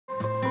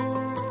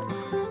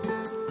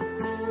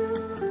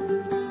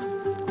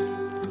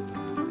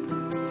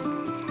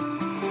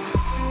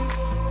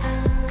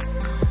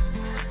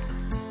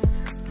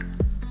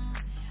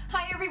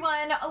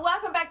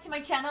my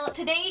channel.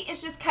 Today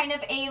is just kind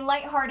of a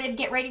lighthearted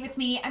get ready with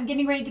me. I'm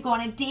getting ready to go on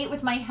a date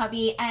with my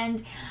hubby,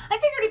 and I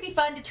figured it'd be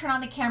fun to turn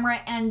on the camera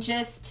and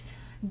just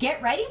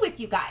get ready with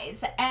you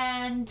guys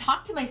and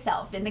talk to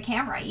myself in the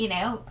camera, you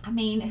know? I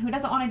mean, who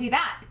doesn't want to do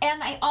that?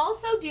 And I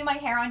also do my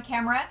hair on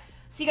camera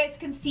so you guys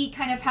can see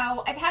kind of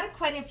how I've had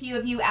quite a few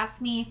of you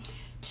ask me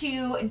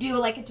to do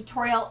like a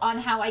tutorial on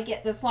how I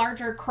get this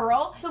larger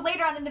curl. So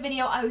later on in the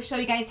video, I will show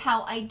you guys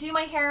how I do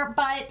my hair,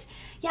 but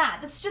yeah,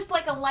 this is just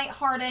like a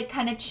lighthearted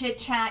kind of chit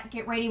chat,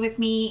 get ready with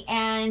me.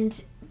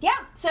 And yeah,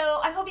 so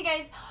I hope you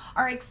guys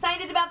are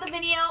excited about the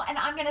video, and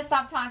I'm gonna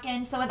stop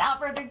talking. So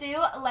without further ado,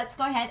 let's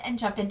go ahead and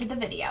jump into the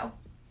video.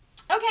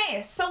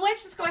 Okay, so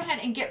let's just go ahead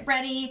and get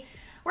ready.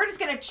 We're just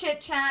gonna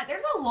chit chat.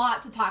 There's a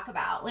lot to talk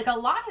about. Like, a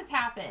lot has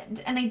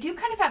happened, and I do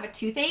kind of have a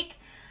toothache.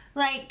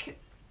 Like,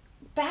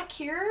 back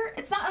here,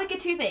 it's not like a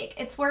toothache.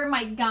 It's where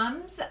my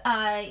gums,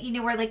 you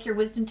know, where like your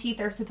wisdom teeth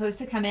are supposed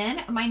to come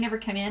in. Mine never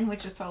come in,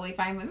 which is totally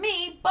fine with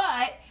me,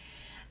 but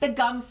the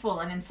gum's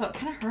swollen, and so it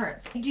kind of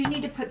hurts. I do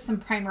need to put some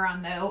primer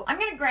on though. I'm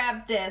gonna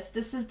grab this.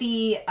 This is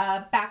the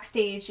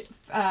Backstage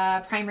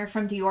primer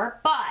from Dior,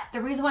 but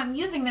the reason why I'm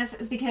using this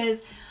is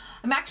because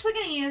I'm actually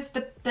gonna use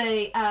the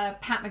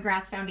Pat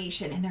McGrath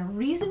foundation. And the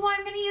reason why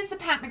I'm gonna use the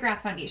Pat McGrath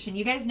foundation,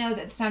 you guys know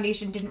that this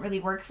foundation didn't really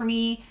work for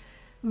me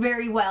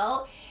very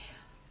well.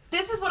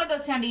 This is one of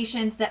those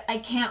foundations that I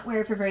can't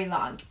wear for very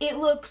long. It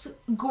looks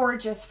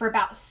gorgeous for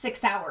about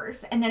 6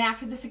 hours, and then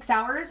after the 6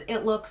 hours, it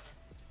looks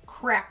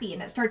crappy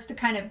and it starts to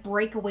kind of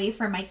break away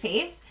from my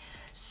face.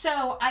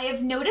 So I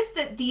have noticed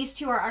that these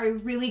two are a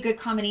really good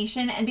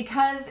combination, and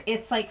because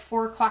it's like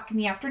 4 o'clock in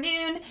the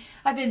afternoon,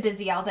 I've been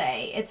busy all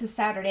day. It's a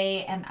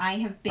Saturday and I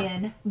have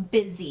been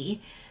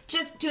busy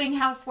just doing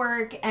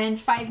housework and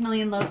 5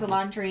 million loads of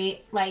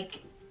laundry.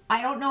 Like,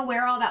 I don't know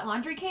where all that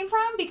laundry came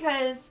from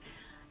because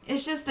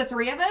it's just the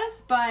 3 of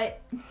us,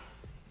 but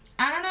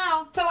I don't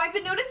know. So I've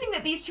been noticing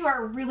that these two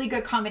are a really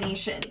good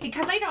combination.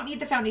 Because I don't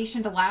need the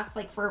foundation to last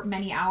like for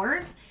many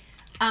hours,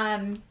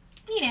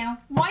 you know,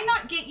 why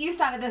not get use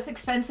out of this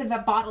expensive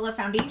bottle of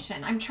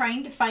foundation? I'm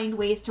trying to find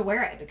ways to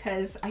wear it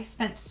because I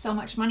spent so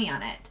much money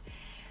on it.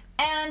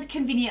 And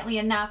conveniently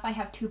enough, I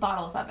have 2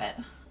 bottles of it.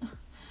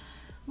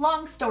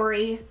 Long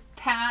story,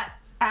 Pat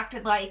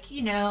acted like,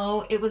 you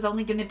know, it was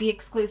only going to be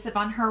exclusive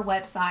on her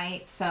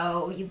website,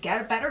 so you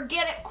better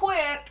get it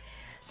quick.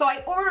 So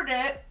I ordered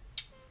it.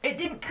 It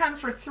didn't come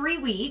for 3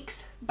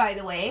 weeks, by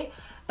the way,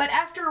 but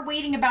after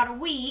waiting about a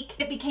week,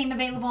 it became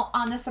available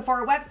on the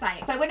Sephora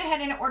website. So I went ahead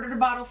and ordered a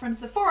bottle from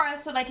Sephora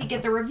so that I could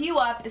get the review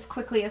up as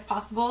quickly as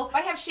possible.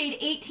 I have shade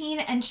 18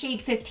 and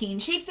shade 15.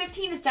 Shade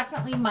 15 is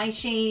definitely my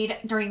shade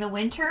during the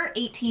winter.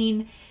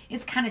 18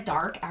 is kind of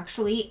dark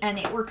actually, and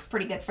it works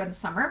pretty good for the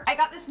summer. I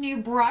got this new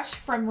brush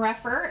from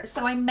Refer.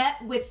 So I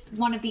met with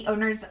one of the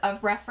owners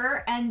of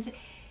Refer, and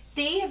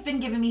they have been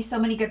giving me so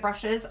many good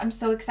brushes. I'm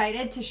so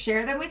excited to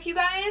share them with you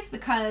guys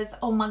because,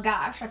 oh my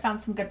gosh, I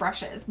found some good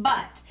brushes.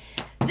 But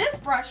this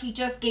brush he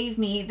just gave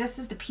me, this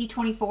is the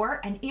P24,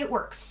 and it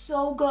works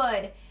so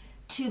good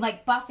to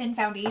like buff in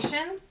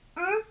foundation.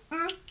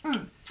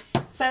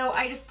 So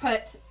I just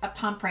put a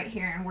pump right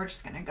here, and we're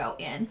just gonna go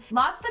in.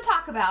 Lots to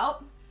talk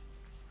about.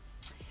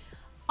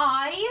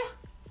 I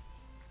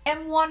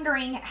am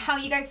wondering how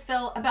you guys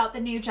feel about the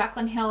new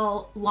Jaclyn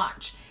Hill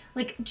launch.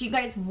 Like, do you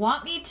guys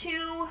want me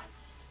to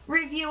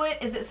review it?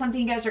 Is it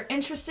something you guys are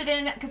interested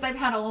in? Because I've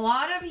had a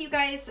lot of you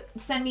guys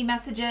send me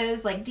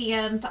messages, like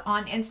DMs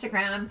on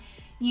Instagram,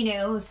 you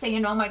know,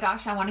 saying, oh my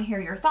gosh, I want to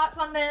hear your thoughts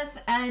on this.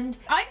 And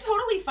I'm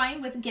totally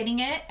fine with getting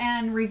it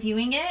and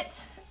reviewing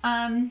it.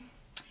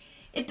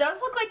 It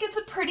does look like it's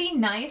a pretty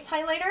nice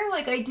highlighter.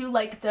 Like, I do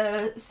like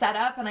the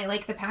setup and I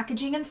like the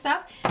packaging and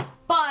stuff,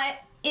 but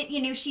it,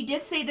 you know, she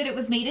did say that it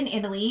was made in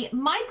Italy.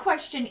 My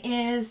question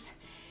is,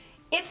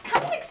 it's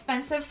kind of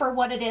expensive for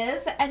what it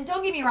is, and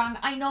don't get me wrong,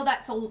 I know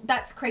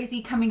that's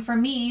crazy coming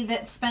from me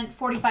that spent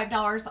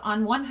 $45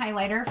 on one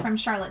highlighter from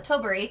Charlotte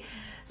Tilbury,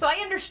 so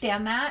I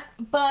understand that,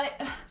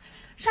 but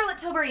Charlotte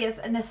Tilbury is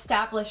an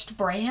established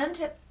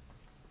brand,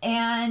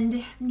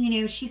 and,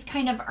 you know, she's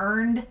kind of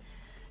earned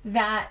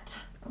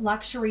that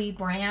luxury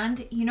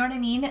brand, you know what I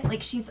mean?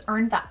 Like, she's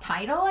earned that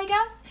title, I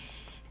guess,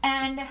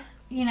 and,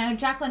 you know,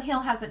 Jaclyn Hill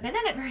hasn't been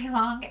in it very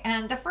long,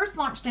 and the first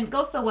launch didn't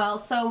go so well,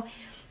 so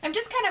I'm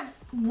just kind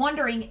of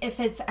wondering if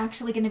it's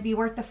actually going to be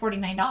worth the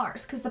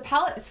 $49, because the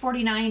palette is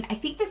 $49. I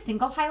think the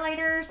single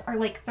highlighters are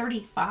like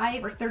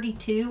 $35 or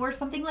 $32 or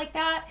something like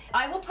that.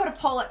 I will put a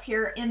poll up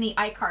here in the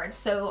iCards,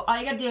 so all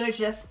you gotta do is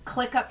just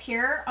click up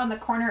here on the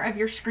corner of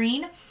your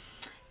screen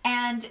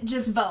and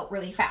just vote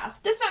really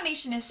fast. This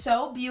foundation is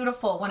so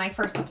beautiful when I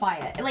first apply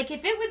it. Like,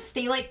 if it would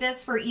stay like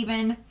this for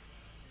even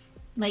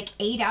like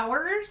 8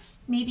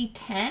 hours, maybe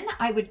 10,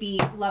 I would be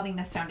loving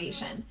this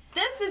foundation.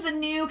 This is a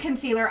new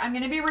concealer. I'm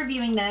going to be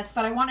reviewing this,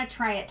 but I want to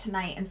try it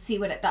tonight and see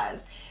what it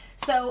does.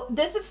 So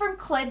this is from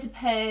Clay de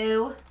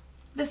Peau.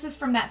 This is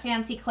from that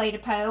fancy Clay de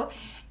Peau.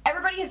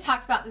 Everybody has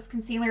talked about this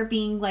concealer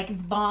being like the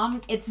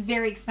bomb. It's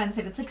very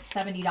expensive. It's like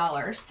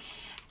 $70.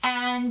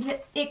 And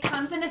it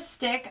comes in a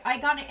stick. I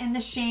got it in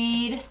the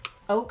shade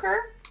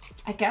Ochre,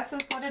 I guess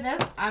is what it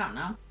is. I don't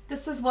know.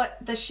 This is what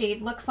the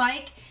shade looks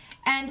like.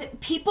 And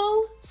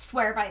people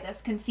swear by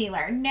this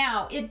concealer.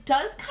 Now, it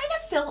does kind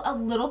of feel a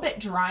little bit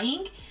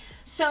drying.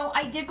 So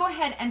I did go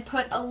ahead and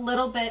put a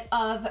little bit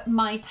of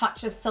my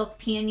Tatcha Silk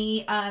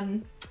Peony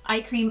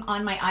eye cream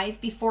on my eyes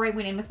before I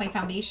went in with my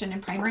foundation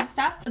and primer and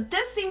stuff.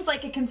 This seems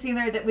like a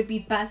concealer that would be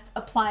best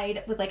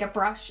applied with like a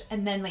brush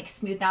and then like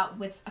smoothed out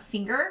with a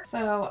finger.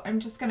 So I'm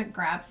just gonna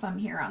grab some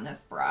here on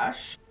this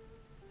brush.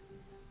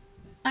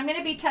 I'm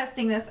gonna be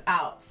testing this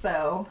out,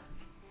 so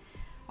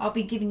I'll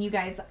be giving you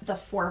guys the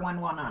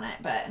 411 on it,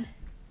 but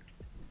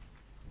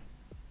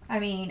I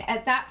mean,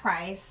 at that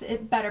price,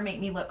 it better make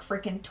me look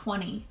freaking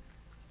 20.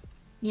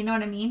 You know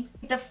what I mean?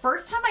 The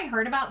first time I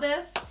heard about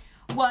this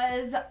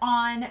was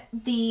on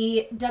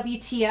the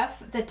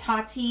WTF, the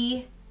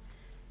Tati,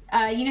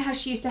 you know how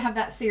she used to have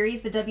that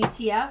series, the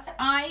WTF?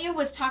 I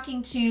was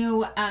talking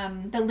to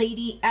the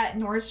lady at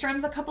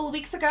Nordstrom's a couple of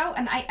weeks ago,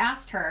 and I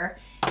asked her,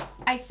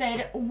 I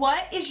said,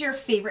 what is your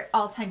favorite,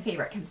 all-time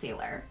favorite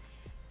concealer?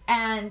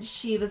 And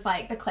she was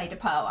like, the Clé de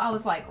Peau. I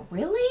was like,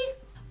 really?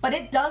 But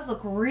it does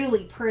look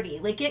really pretty.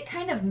 Like, it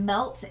kind of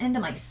melts into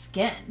my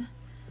skin.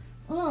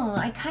 Ugh,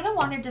 I kind of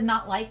wanted to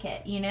not like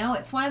it, you know?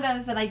 It's one of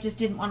those that I just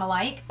didn't want to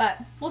like, but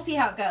we'll see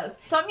how it goes.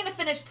 So I'm going to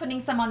finish putting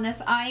some on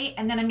this eye,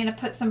 and then I'm going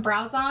to put some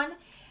brows on,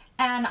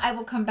 and I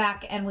will come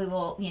back and we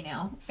will, you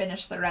know,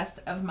 finish the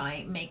rest of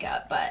my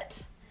makeup.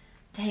 But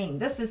dang,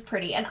 this is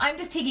pretty. And I'm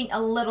just taking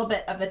a little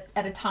bit of it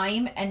at a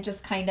time and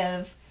just kind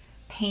of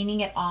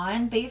painting it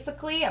on,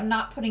 basically. I'm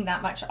not putting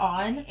that much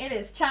on. It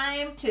is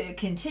time to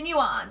continue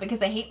on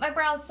because I hate my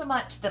brows so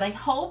much that I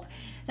hope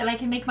that I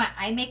can make my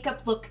eye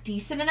makeup look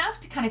decent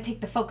enough to kind of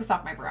take the focus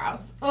off my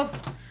brows. Ugh.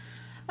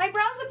 My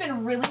brows have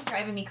been really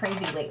driving me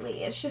crazy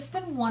lately. It's just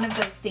been one of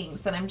those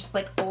things that I'm just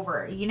like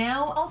over, you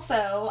know?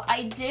 Also,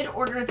 I did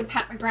order the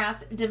Pat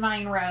McGrath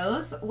Divine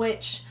Rose,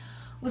 which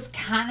was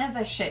kind of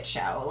a shit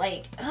show.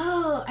 Like,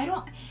 oh,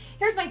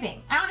 here's my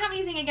thing. I don't have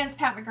anything against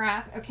Pat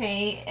McGrath,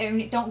 okay?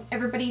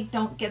 Everybody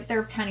don't get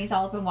their panties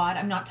all up in wad.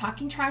 I'm not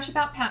talking trash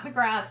about Pat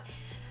McGrath.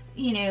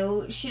 You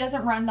know, she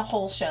doesn't run the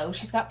whole show.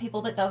 She's got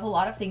people that does a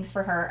lot of things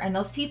for her, and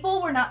those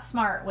people were not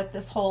smart with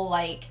this whole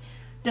like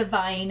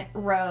Divine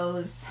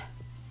Rose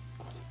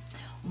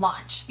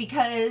launch,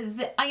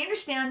 because I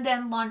understand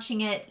them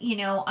launching it, you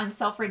know, on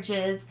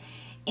Selfridges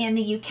in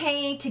the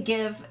UK to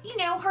give, you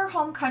know, her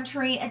home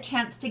country a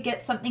chance to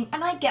get something,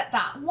 and I get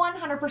that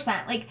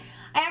 100%. Like,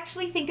 I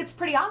actually think it's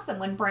pretty awesome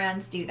when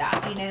brands do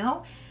that, you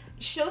know?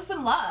 Show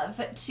some love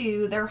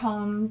to their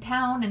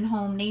hometown and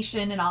home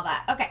nation and all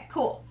that. Okay,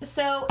 cool.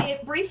 So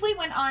it briefly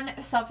went on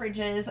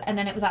Selfridges and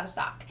then it was out of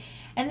stock.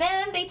 And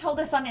then they told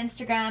us on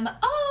Instagram,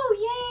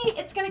 oh, yay,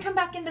 it's gonna come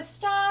back into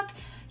stock.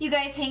 You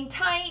guys hang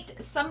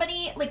tight.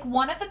 Somebody, like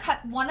one of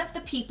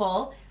the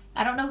people,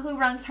 I don't know who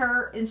runs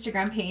her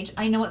Instagram page.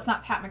 I know it's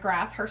not Pat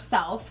McGrath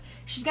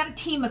herself. She's got a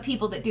team of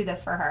people that do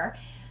this for her.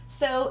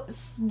 So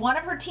one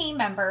of her team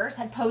members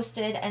had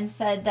posted and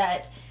said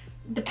that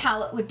the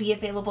palette would be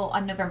available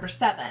on November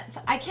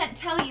 7th. I can't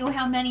tell you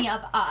how many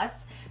of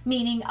us,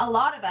 meaning a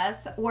lot of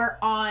us, were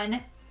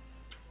on,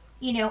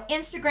 you know,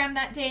 Instagram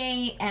that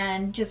day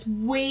and just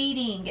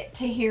waiting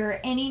to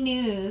hear any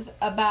news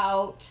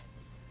about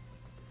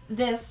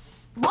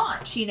this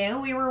launch. You know,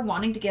 we were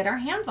wanting to get our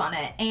hands on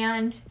it,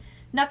 and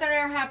nothing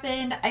ever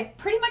happened. I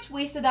pretty much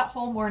wasted that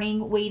whole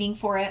morning waiting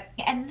for it.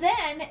 And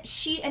then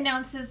she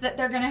announces that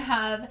they're gonna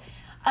have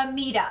a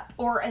meetup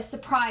or a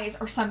surprise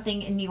or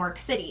something in New York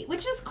City,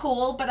 which is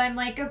cool, but I'm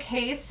like,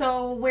 okay,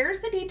 so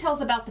where's the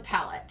details about the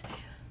palette?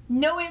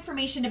 No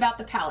information about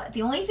the palette.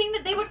 The only thing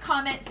that they would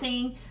comment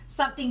saying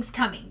something's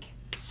coming.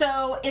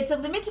 So it's a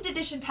limited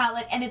edition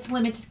palette and it's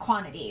limited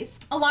quantities.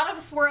 A lot of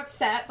us were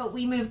upset, but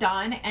we moved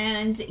on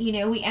and, you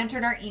know, we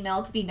entered our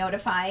email to be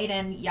notified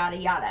and yada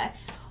yada.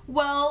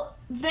 Well,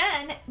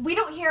 then we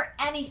don't hear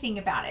anything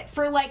about it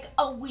for like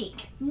a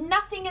week.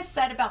 Nothing is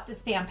said about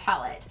this damn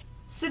palette.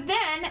 So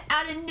then,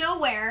 out of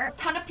nowhere, a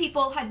ton of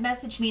people had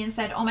messaged me and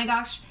said, oh my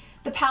gosh,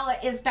 the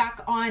palette is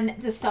back on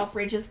the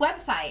Selfridges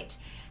website.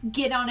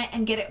 Get on it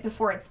and get it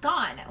before it's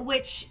gone,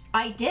 which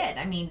I did.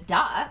 I mean,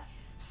 duh.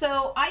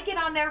 So I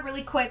get on there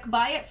really quick,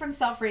 buy it from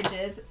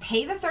Selfridges,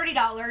 pay the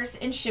 $30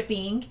 in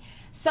shipping.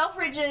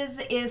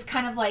 Selfridges is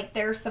kind of like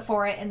their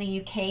Sephora in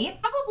the UK.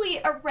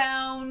 Probably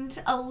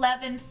around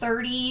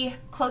 11:30,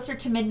 closer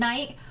to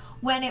midnight,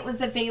 when it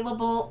was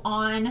available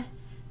on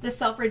the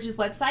Selfridges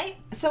website.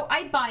 So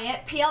I buy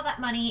it, pay all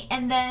that money,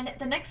 and then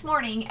the next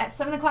morning at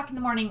 7 o'clock in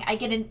the morning, I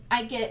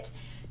get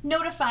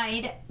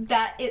notified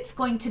that it's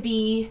going to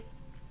be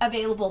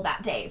available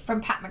that day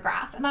from Pat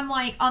McGrath. And I'm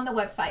like, on the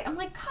website, I'm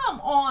like, come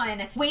on.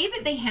 The way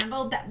that they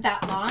handled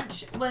that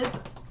launch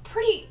was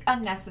pretty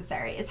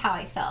unnecessary is how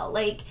I felt.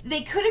 Like,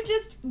 they could have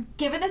just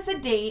given us a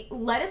date,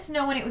 let us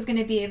know when it was going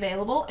to be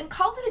available, and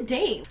called it a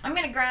day. I'm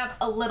going to grab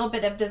a little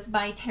bit of this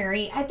by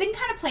Terry. I've been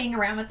kind of playing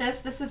around with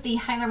this. This is the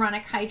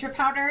Hyaluronic Hydra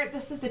powder.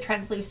 This is the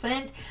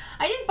translucent.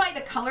 I didn't buy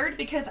the colored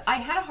because I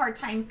had a hard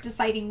time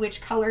deciding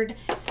which color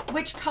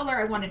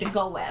I wanted to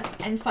go with.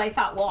 And so I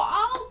thought, well,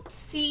 I'll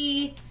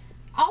see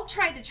I'll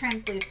try the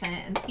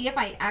translucent and see if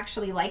I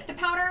actually like the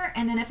powder.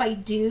 And then if I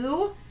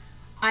do,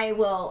 I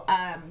will,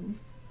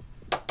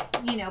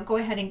 you know, go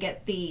ahead and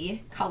get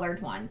the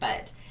colored one.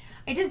 But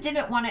I just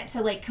didn't want it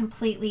to like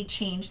completely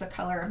change the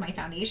color of my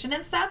foundation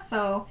and stuff.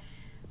 So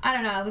I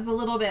don't know. I was a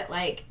little bit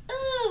like,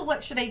 oh,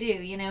 what should I do?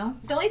 You know,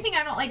 the only thing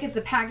I don't like is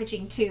the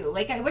packaging too.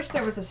 Like I wish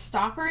there was a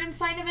stopper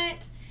inside of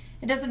it.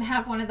 It doesn't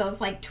have one of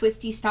those like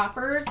twisty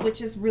stoppers,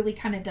 which is really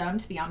kind of dumb,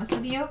 to be honest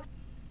with you.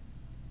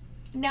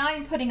 Now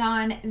I'm putting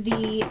on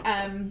the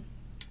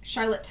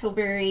Charlotte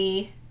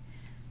Tilbury.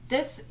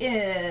 This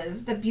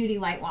is the Beauty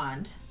Light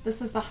Wand. This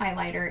is the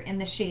highlighter in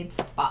the shade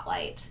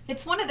Spotlight.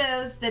 It's one of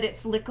those that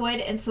it's liquid,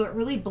 and so it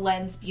really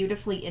blends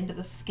beautifully into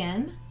the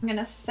skin. I'm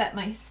gonna set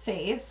my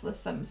face with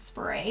some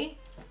spray.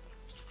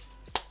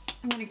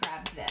 I'm gonna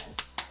grab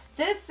this.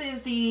 This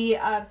is the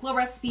Glow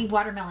Recipe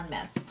Watermelon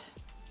Mist.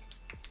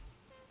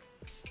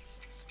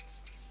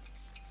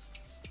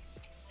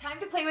 Time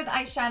to play with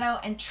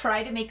eyeshadow and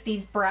try to make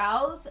these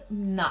brows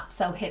not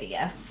so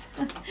hideous.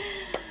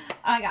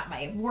 I got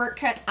my work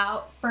cut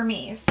out for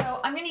me. So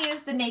I'm going to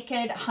use the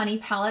Naked Honey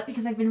palette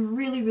because I've been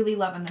really, really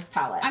loving this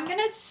palette. I'm going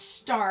to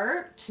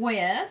start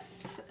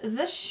with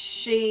the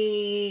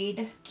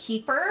shade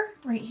Keeper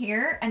right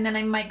here, and then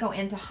I might go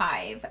into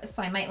Hive.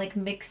 So I might like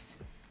mix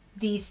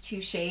these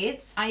two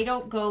shades. I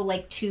don't go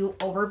like too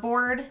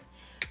overboard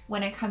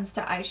when it comes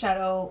to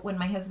eyeshadow when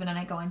my husband and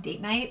I go on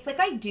date nights. Like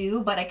I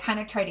do, but I kind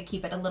of try to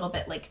keep it a little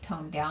bit like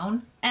toned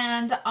down.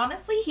 And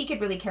honestly, he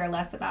could really care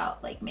less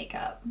about like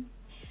makeup.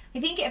 I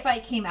think if I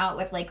came out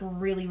with like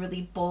really,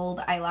 really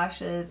bold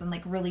eyelashes and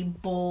like really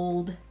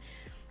bold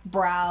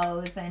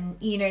brows and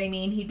you know what I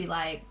mean, he'd be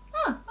like,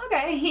 oh,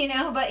 okay, you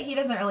know, but he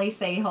doesn't really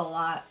say a whole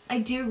lot. I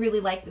do really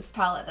like this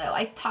palette though.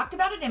 I talked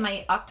about it in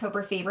my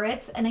October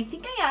favorites, and I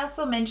think I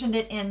also mentioned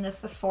it in the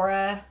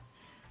Sephora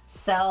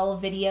sell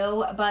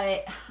video,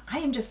 but I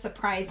am just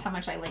surprised how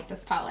much I like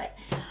this palette.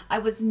 I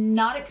was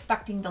not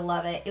expecting to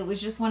love it. It was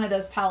just one of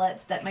those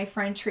palettes that my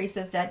friend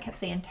Teresa's dad kept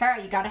saying,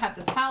 Tara, you gotta have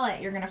this palette.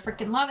 You're gonna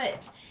freaking love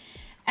it.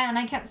 And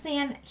I kept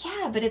saying,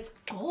 yeah, but it's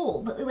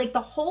gold. Like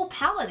the whole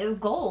palette is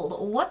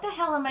gold. What the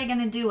hell am I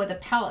gonna do with a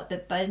palette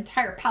that the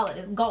entire palette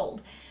is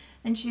gold?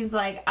 And she's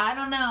like, I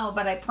don't know,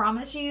 but I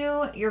promise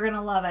you, you're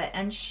gonna love it.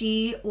 And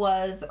she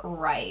was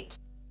right.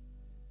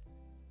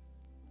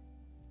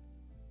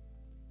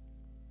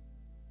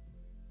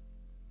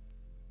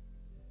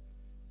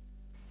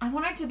 I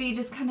want it to be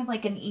just kind of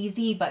like an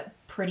easy but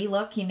pretty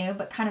look, you know,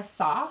 but kind of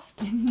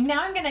soft.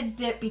 Now I'm gonna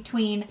dip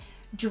between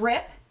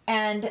Drip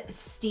and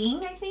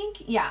Sting, I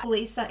think. Yeah,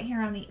 place that here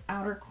on the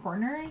outer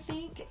corner, I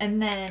think.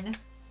 And then,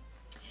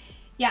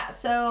 yeah,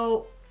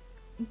 so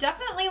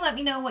definitely let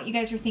me know what you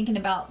guys are thinking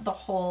about the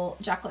whole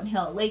Jaclyn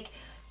Hill. Like,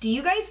 do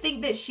you guys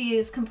think that she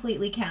is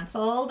completely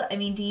canceled? I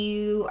mean,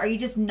 are you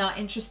just not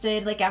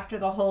interested? Like after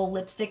the whole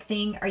lipstick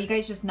thing, are you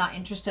guys just not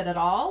interested at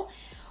all?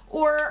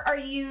 Or are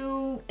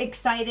you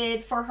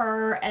excited for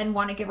her and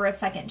want to give her a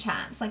second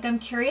chance? Like, I'm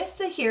curious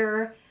to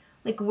hear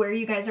like where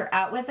you guys are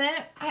at with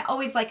it. I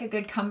always like a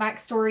good comeback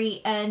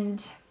story,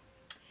 and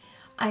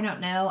I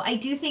don't know. I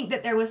do think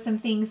that there was some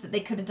things that they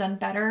could have done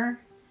better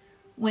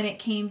when it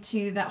came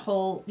to that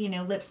whole, you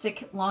know,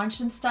 lipstick launch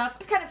and stuff.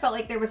 It's kind of felt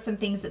like there was some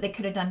things that they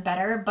could have done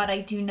better, but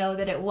I do know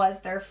that it was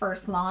their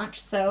first launch.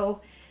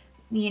 So,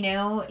 you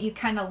know, you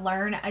kind of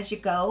learn as you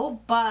go,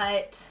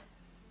 but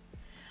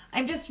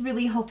I'm just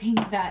really hoping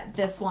that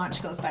this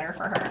launch goes better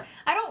for her.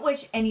 I don't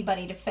wish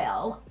anybody to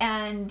fail.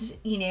 And,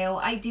 you know,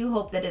 I do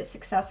hope that it's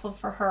successful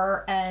for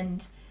her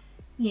and,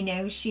 you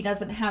know, she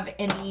doesn't have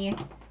any,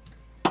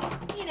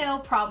 you know,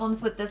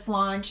 problems with this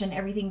launch and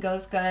everything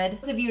goes good.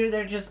 Those of you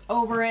that are just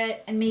over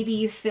it and maybe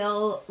you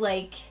feel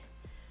like,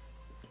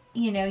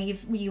 you know,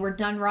 you were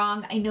done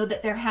wrong. I know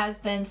that there has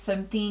been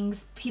some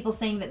things, people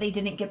saying that they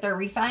didn't get their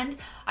refund.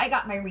 I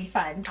got my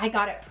refund. I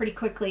got it pretty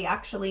quickly,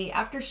 actually.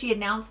 After she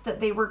announced that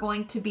they were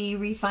going to be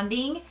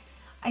refunding,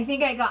 I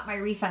think I got my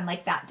refund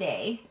like that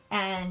day.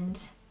 And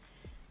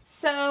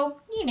so,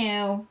 you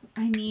know,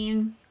 I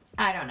mean,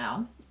 I don't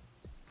know.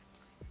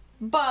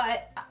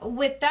 But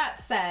with that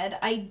said,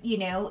 you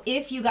know,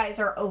 if you guys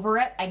are over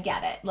it, I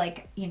get it.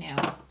 Like, you know,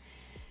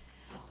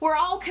 we're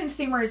all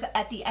consumers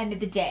at the end of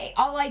the day.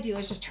 All I do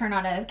is just turn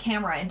on a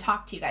camera and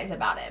talk to you guys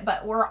about it,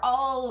 but we're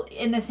all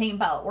in the same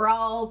boat. We're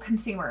all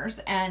consumers,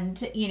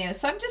 and you know,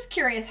 so I'm just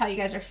curious how you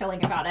guys are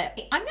feeling about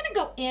it. I'm gonna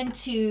go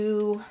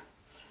into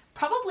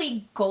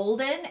probably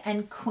Golden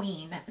and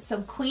Queen.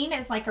 So Queen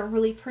is like a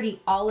really pretty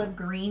olive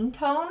green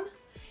tone,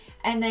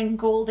 and then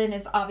Golden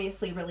is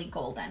obviously really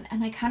golden,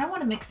 and I kind of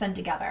want to mix them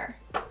together.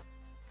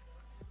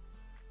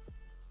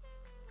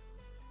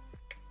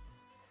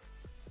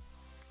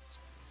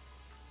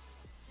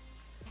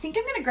 I think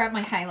I'm going to grab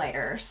my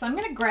highlighter. So I'm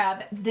going to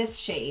grab this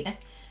shade.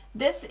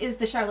 This is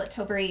the Charlotte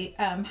Tilbury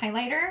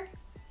highlighter.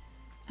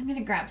 I'm going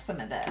to grab some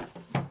of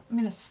this. I'm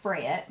going to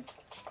spray it.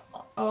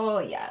 Oh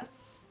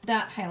yes.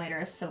 That highlighter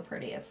is so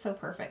pretty. It's so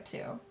perfect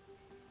too.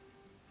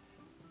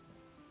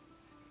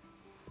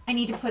 I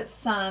need to put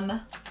some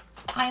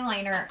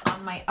eyeliner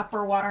on my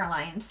upper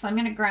waterline. So I'm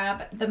going to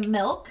grab the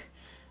Milk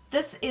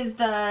This is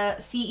the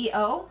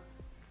CEO.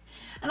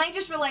 And I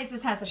just realized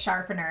this has a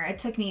sharpener. It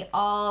took me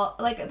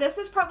this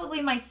is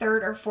probably my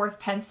 3rd or 4th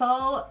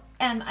pencil,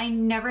 and I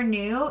never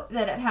knew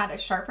that it had a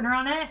sharpener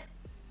on it.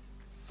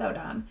 So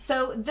dumb.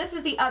 So this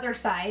is the other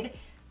side.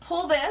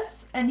 Pull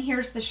this, and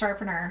here's the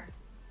sharpener.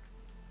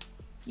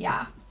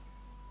 Yeah.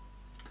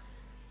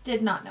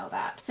 Did not know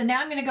that. So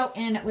now I'm gonna go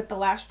in with the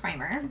lash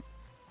primer.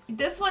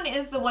 This one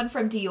is the one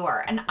from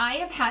Dior, and I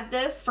have had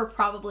this for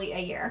probably a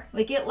year.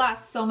 Like, it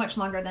lasts so much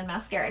longer than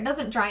mascara. It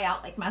doesn't dry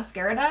out like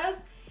mascara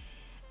does,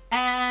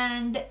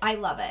 and I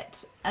love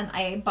it. And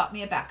I bought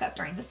me a backup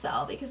during the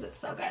sale because it's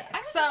so good.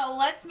 So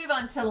let's move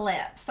on to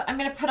lips. I'm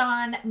gonna put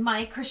on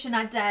my Christian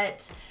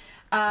Adet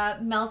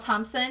Mel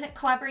Thompson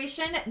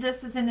collaboration.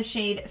 This is in the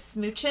shade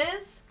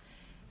Smooches,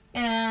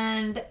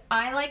 and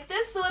I like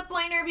this lip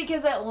liner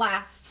because it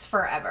lasts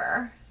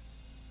forever.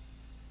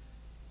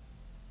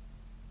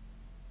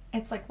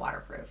 It's like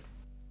waterproof.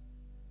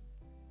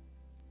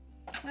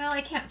 Well,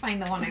 I can't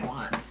find the one I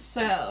want,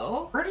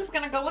 so we're just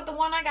gonna go with the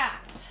one I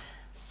got.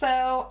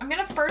 So I'm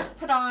gonna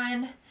first put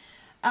on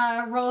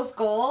Rose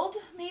Gold,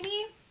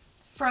 maybe,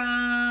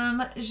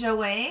 from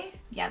Jouer.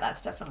 Yeah,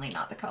 that's definitely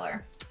not the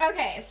color.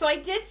 Okay, so I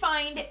did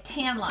find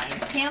Tan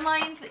Lines. Tan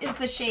Lines is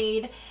the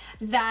shade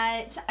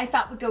that I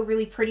thought would go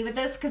really pretty with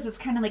this because it's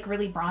kind of like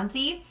really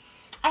bronzy.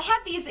 I had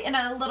these in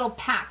a little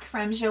pack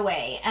from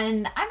Jouer,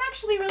 and I'm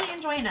actually really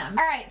enjoying them.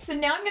 All right, so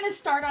now I'm gonna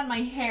start on my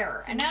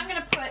hair, and now I'm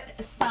gonna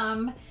put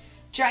some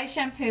dry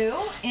shampoo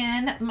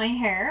in my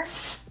hair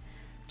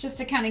just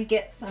to kind of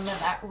get some of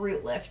that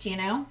root lift, you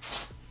know?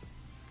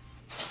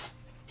 This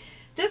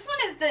one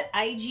is the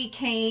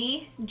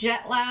IGK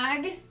Jet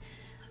Lag.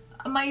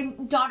 My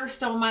daughter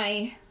stole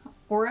my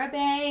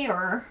Oribe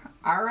or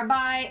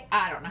Arabai.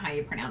 I don't know how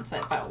you pronounce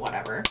it, but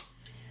whatever.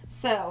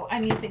 So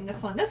I'm using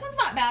this one. This one's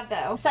not bad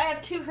though. So I have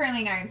 2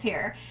 curling irons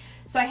here.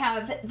 So I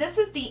have, this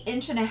is the 1.5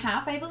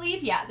 inch, I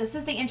believe. Yeah, this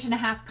is the 1.5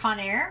 inch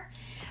Conair.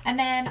 And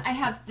then I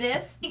have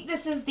this. I think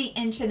this is the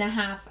 1.5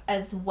 inch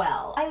as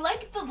well. I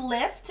like the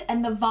lift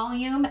and the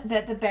volume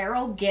that the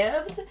barrel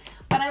gives,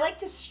 but I like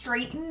to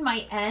straighten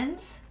my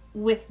ends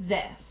with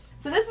this.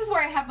 So this is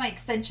where I have my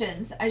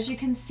extensions. As you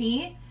can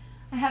see,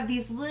 I have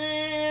these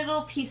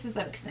little pieces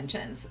of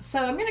extensions.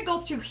 So I'm gonna go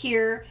through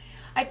here.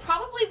 I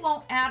probably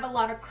won't add a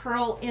lot of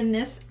curl in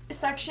this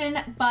section,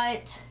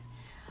 but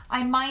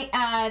I might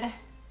add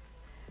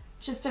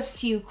just a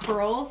few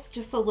curls,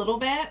 just a little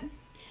bit.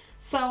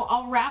 So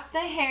I'll wrap the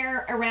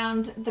hair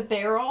around the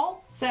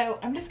barrel. So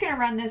I'm just gonna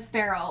run this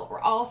barrel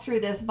all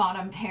through this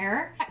bottom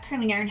hair. That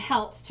curling iron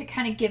helps to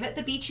kind of give it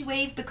the beachy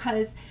wave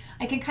because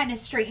I can kind of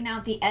straighten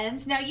out the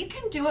ends. Now you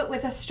can do it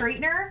with a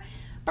straightener,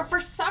 but for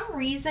some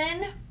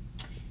reason,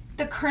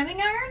 the curling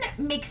iron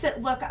makes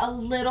it look a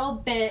little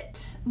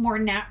bit more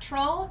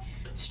natural.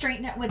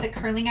 Straighten it with a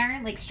curling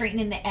iron, like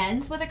straightening the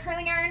ends with a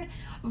curling iron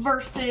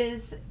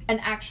versus an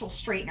actual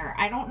straightener.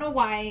 I don't know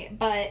why,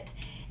 but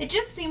it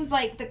just seems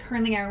like the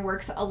curling iron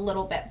works a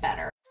little bit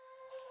better.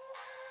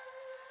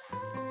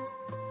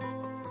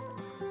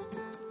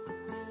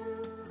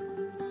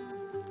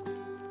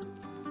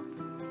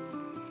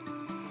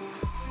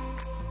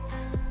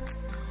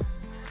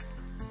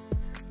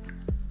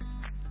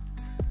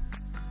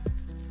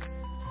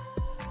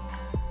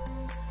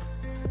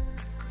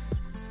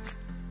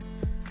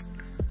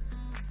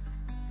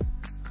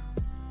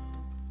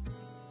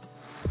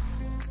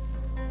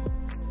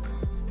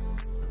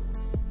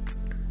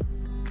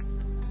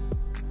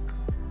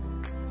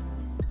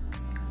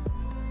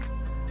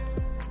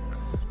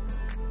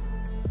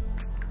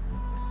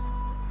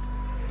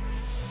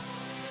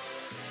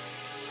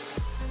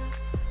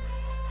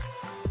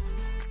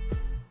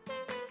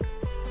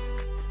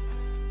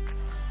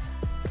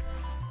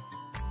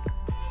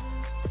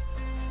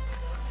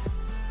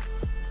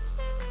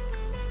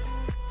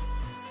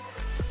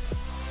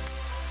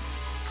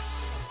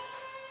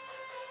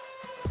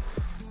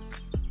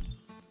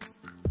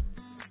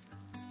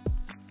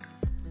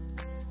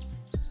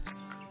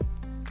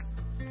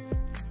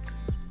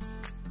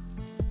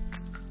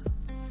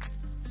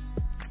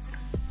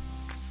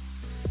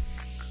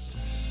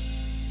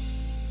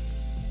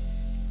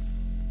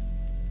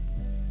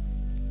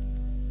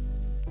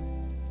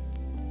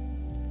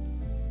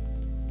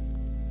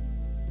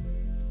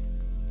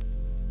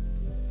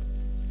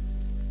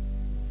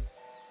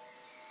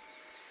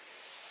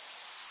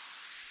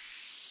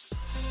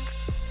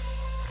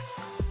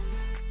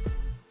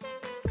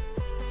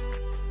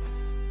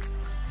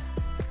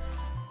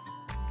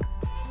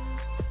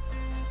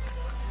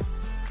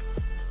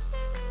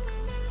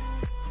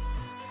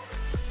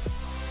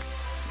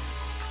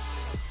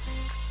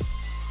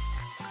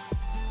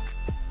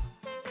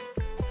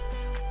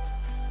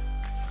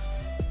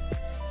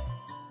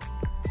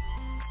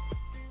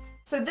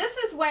 So this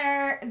is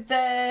where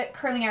the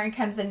curling iron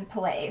comes into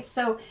play.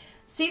 So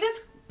see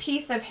this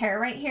piece of hair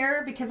right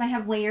here, because I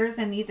have layers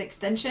in these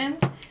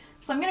extensions.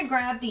 So I'm gonna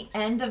grab the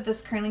end of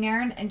this curling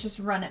iron and just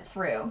run it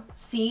through.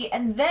 See,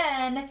 and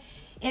then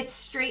it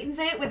straightens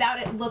it without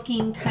it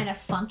looking kind of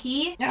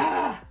funky.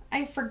 Ugh,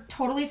 I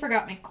totally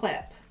forgot my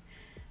clip.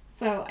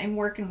 So I'm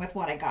working with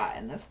what I got,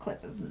 and this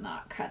clip is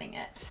not cutting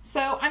it.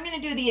 So I'm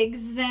going to do the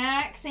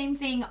exact same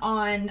thing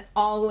on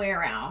all the way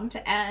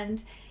around.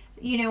 And,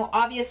 you know,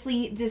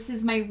 obviously this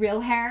is my real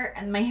hair,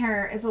 and my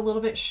hair is a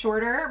little bit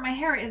shorter. My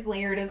hair is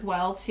layered as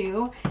well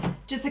too,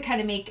 just to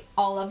kind of make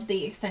all of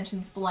the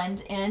extensions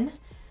blend in.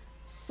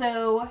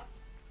 So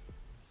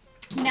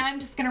now I'm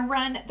just going to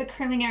run the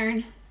curling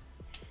iron.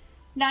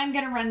 Now I'm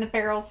going to run the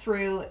barrel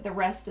through the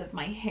rest of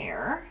my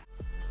hair.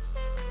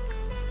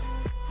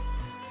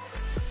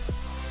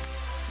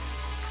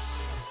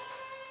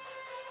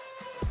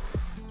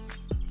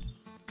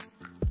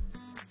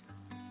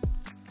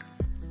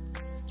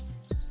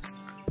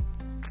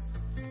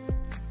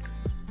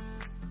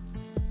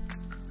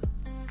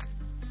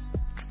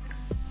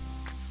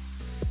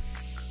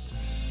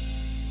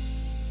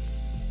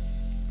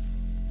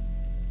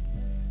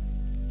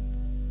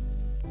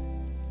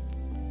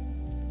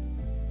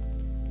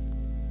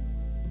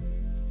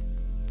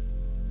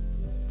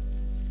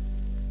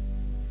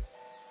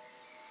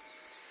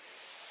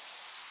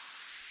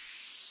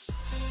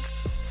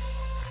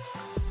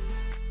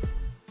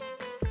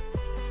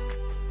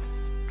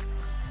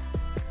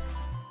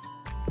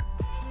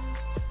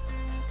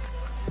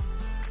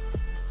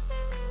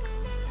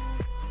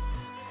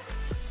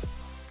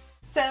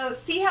 So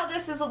see how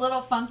this is a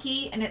little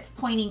funky and it's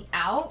pointing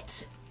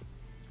out?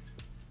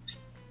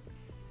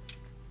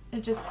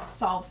 It just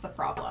solves the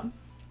problem.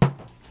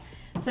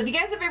 So if you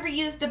guys have ever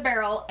used the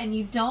barrel and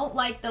you don't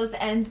like those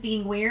ends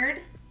being weird,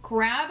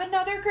 grab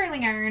another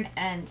curling iron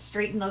and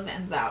straighten those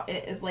ends out.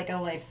 It is like a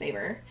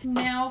lifesaver.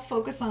 Now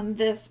focus on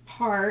this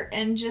part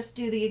and just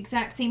do the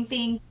exact same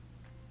thing.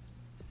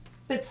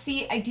 But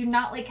see, I do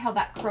not like how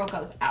that curl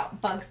goes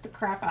out. Bugs the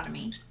crap out of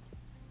me.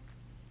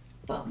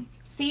 Boom.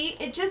 See,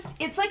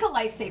 it's like a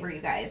lifesaver,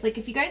 you guys. Like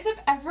if you guys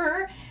have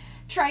ever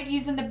tried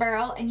using the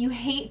barrel and you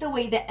hate the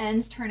way the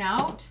ends turn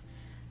out,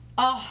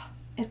 oh,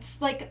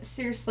 it's like,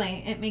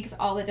 seriously, it makes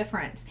all the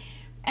difference.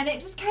 And it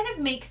just kind of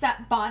makes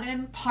that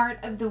bottom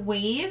part of the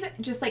wave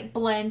just like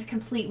blend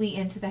completely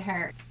into the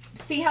hair.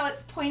 See how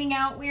it's pointing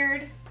out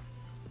weird?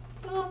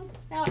 Boom.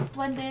 Now it's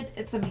blended.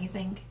 It's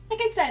amazing.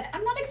 Like I said,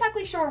 I'm not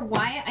exactly sure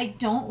why I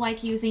don't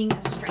like using a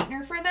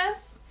straightener for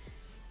this.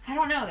 I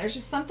don't know. There's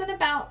just something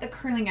about the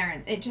curling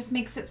iron. It just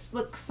makes it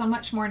look so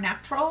much more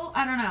natural.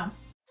 I don't know.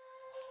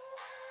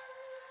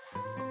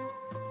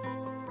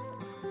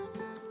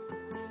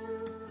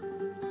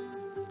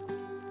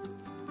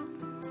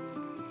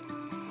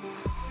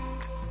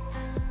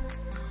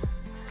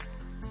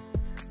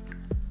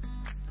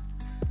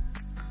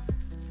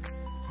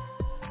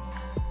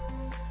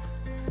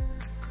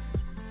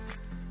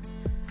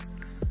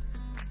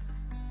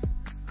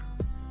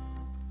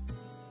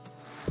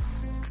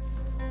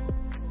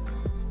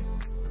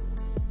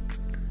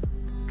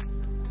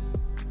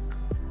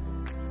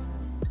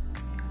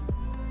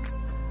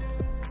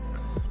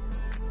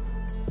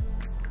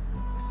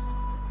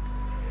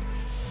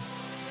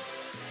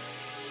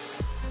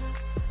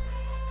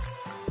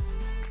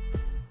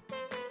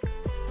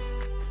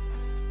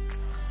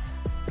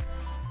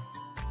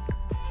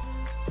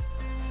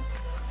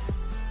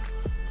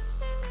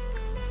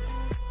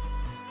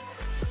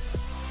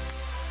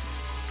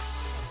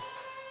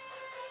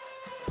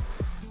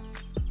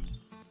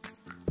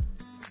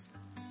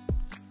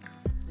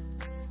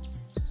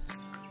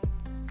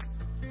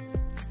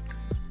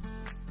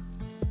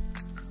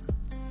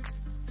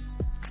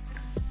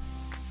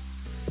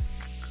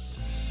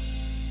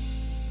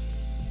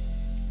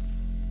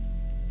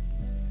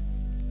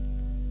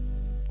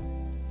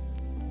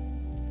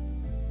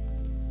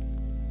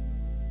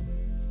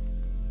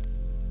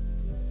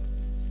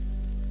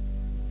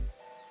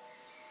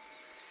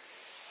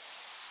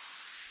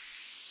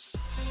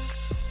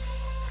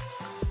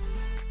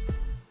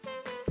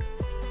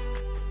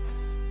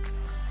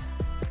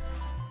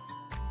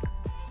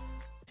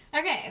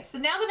 Okay, so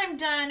now that I'm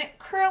done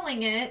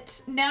curling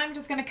it, now I'm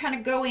just going to kind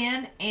of go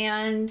in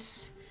and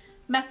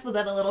mess with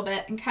it a little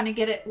bit and kind of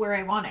get it where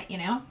I want it, you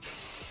know?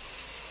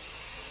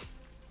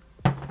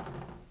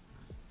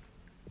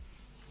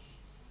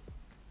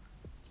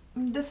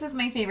 This is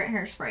my favorite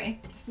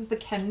hairspray. This is the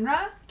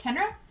Kendra.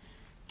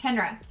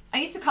 I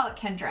used to call it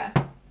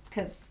Kendra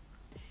because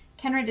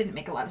Kendra didn't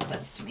make a lot of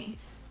sense to me.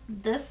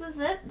 This is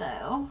it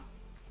though.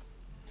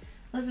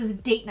 This is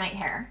date night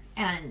hair,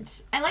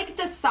 and I like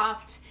the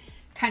soft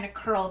kind of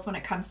curls when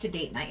it comes to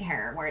date night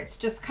hair, where it's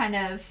just kind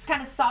of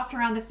soft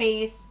around the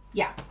face.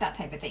 Yeah, that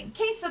type of thing.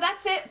 Okay, so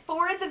that's it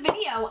for the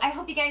video. I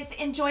hope you guys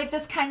enjoyed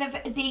this kind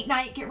of date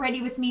night, get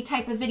ready with me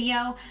type of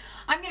video.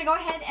 I'm gonna go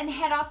ahead and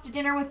head off to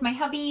dinner with my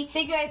hubby.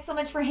 Thank you guys so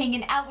much for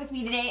hanging out with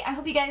me today. I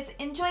hope you guys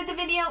enjoyed the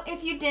video.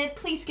 If you did,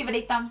 please give it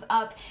a thumbs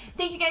up.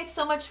 Thank you guys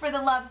so much for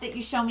the love that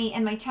you show me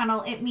and my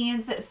channel. It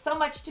means so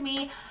much to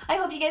me. I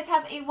hope you guys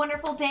have a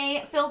wonderful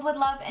day filled with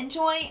love and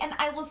joy, and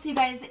I will see you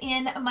guys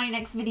in my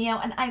next video,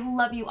 and I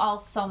love you all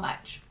so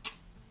much.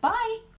 Bye!